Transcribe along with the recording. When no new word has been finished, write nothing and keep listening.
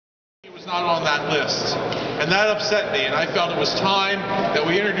was not on that list, and that upset me, and I felt it was time that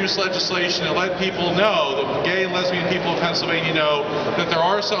we introduced legislation and let people know, the gay and lesbian people of Pennsylvania know, that there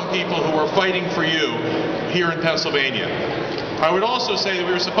are some people who are fighting for you here in Pennsylvania. I would also say that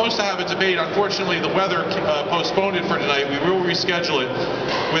we were supposed to have a debate. Unfortunately, the weather postponed it for tonight. We will reschedule it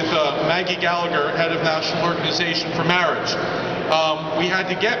with Maggie Gallagher, head of National Organization for Marriage. We had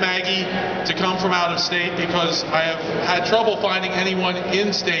to get Maggie to come from out of state because I have had trouble finding anyone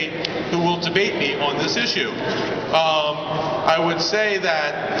in state who will debate me on this issue. I would say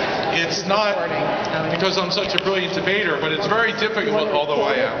that it's not because I'm such a brilliant debater, but it's very difficult, although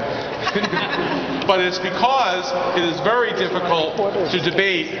I am. But it's because it is very difficult to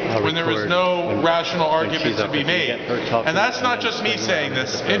debate when there is no rational argument to be made. And that's not just me saying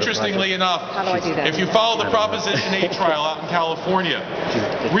this. Interestingly enough, if you follow the Proposition 8 trial out in California,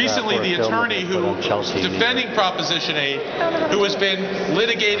 recently the attorney who defending Proposition 8, who has been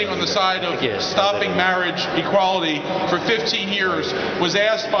litigating on the side of stopping marriage equality for 15 years, was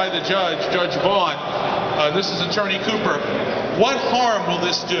asked by the judge, Judge Vaughn, this is Attorney Cooper, what harm will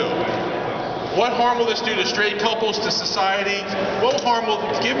this do? What harm will this do to straight couples, to society? What harm will,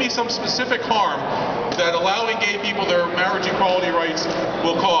 give me some specific harm that allowing gay people their marriage equality rights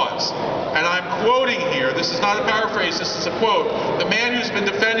will cause? And I'm quoting here, this is not a paraphrase, this is a quote. The man who's been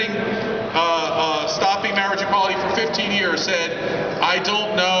defending stopping marriage equality for 15 years said, I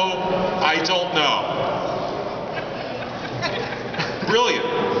don't know, I don't know. Brilliant.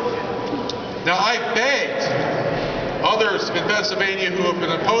 Now I begged others in Pennsylvania who have been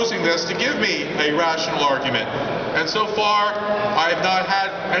opposing this to give me a rational argument. And so far, I have not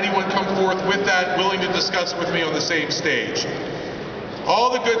had anyone come forth with that, willing to discuss it with me on the same stage. All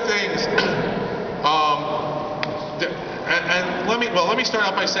the good things, let me start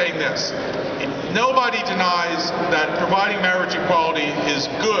out by saying this. Nobody denies that providing marriage equality is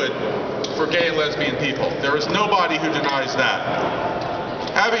good for gay and lesbian people. There is nobody who denies that.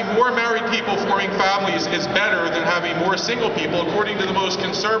 Having more married people forming families is better than having more single people, according to the most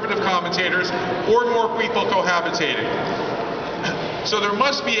conservative commentators, or more people cohabitating. So there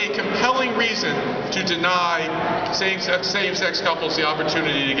must be a compelling reason to deny same-sex couples the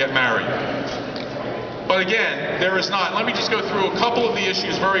opportunity to get married. But again, there is not. Let me just go through a couple of the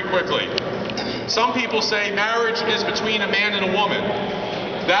issues very quickly. Some people say marriage is between a man and a woman.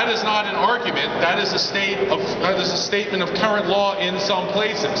 That is not an argument. That is a statement of current law in some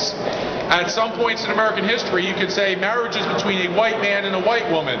places. At some points in American history, you could say marriage is between a white man and a white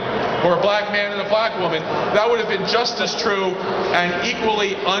woman, or a black man and a black woman. That would have been just as true and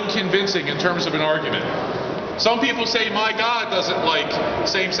equally unconvincing in terms of an argument. Some people say, my God doesn't like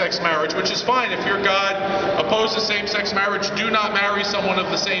same-sex marriage, which is fine. If your God opposes same-sex marriage, do not marry someone of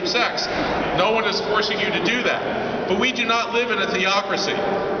the same sex. No one is forcing you to do that. But we do not live in a theocracy.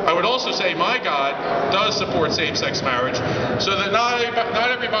 I would also say my God does support same-sex marriage, so that not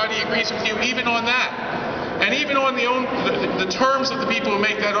everybody agrees with you even on that. And even on the terms of the people who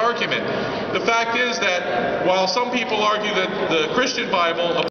make that argument. The fact is that while some people argue that the Christian Bible